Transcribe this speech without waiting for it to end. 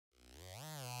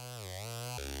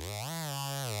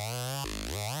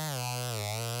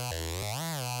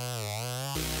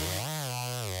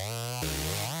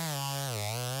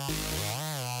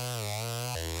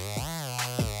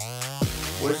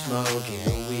smoking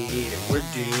the weed and we're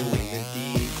doing the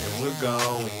deeds and we're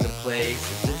going to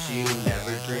places that you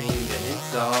never dreamed. And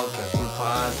it's all cause we're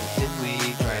positively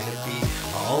trying to be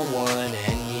all one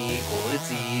and equal.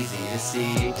 It's easy to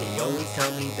see. They always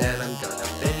tell me that I'm gonna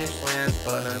finish last,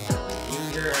 but I'm telling you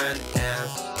you're an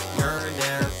ass. You're an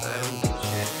ass, I don't give a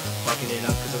shit. Fucking it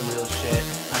up cause I'm real shit.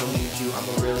 I don't need you, I'm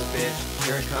a real bitch.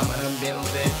 Here I come and I'm damn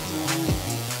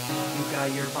bitch. You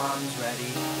got your bombs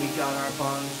ready, we got our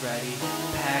bombs ready.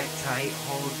 Pack tight,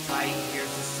 hold tight,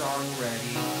 here's the song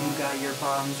ready. You got your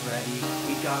bombs ready,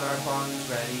 we got our bombs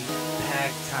ready.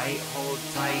 Pack tight, hold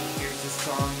tight, here's the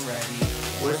song ready.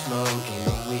 We're smoking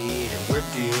the weed and we're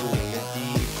doing the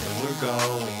deeds and we're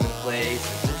going to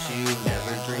places that you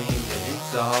never dreamed. And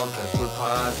it's all cause we're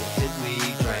positively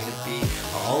trying to be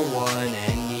all one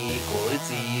and equal.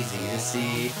 It's easy to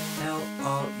see. Hell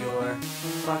all your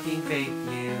fucking fake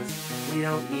news. We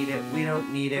don't need it, we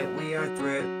don't need it, we are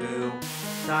through.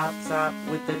 Stop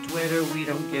with the Twitter, we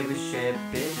don't give a shit,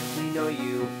 bitch. We know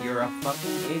you're a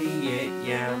fucking idiot,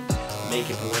 yeah. Make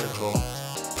it political,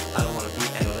 I don't wanna be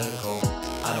analytical.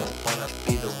 I don't wanna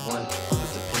be the one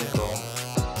who's the pinnacle.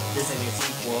 This ain't a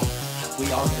sequel,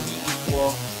 we all gonna be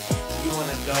equal. You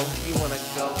wanna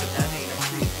go, but that ain't a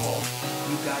prequel.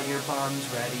 You got your bombs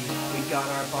ready, we got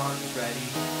our bombs ready.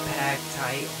 Pack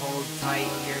tight, hold tight,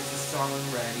 here's the song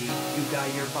ready. You got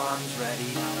your bombs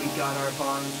ready, we got our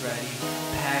bombs ready.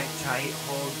 Pack tight,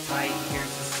 hold tight,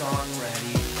 here's the song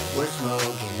ready. We're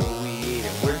smoking the weed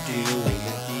and we're doing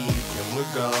the deeds and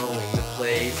we're going to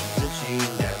places that you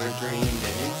never dreamed.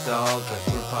 And it's all cause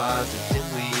we're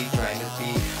positively trying to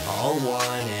be all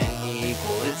one and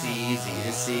equal. It's easy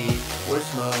to see. We're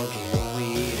smoking the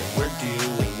weed and we're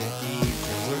doing the deeds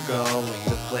and we're going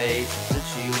to places that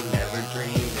you never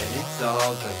dreamed. And it's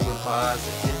all cause we're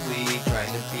positively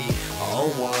trying to be all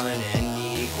one and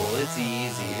equal. It's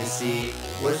easy to see.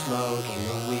 We're smoking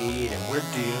the weed and we're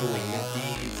doing the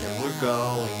deeds and we're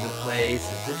going to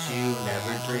places that you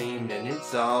never dreamed. And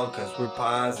it's all cause we're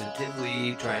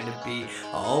positively trying to be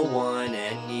all one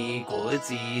and equal.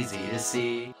 It's easy to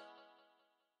see.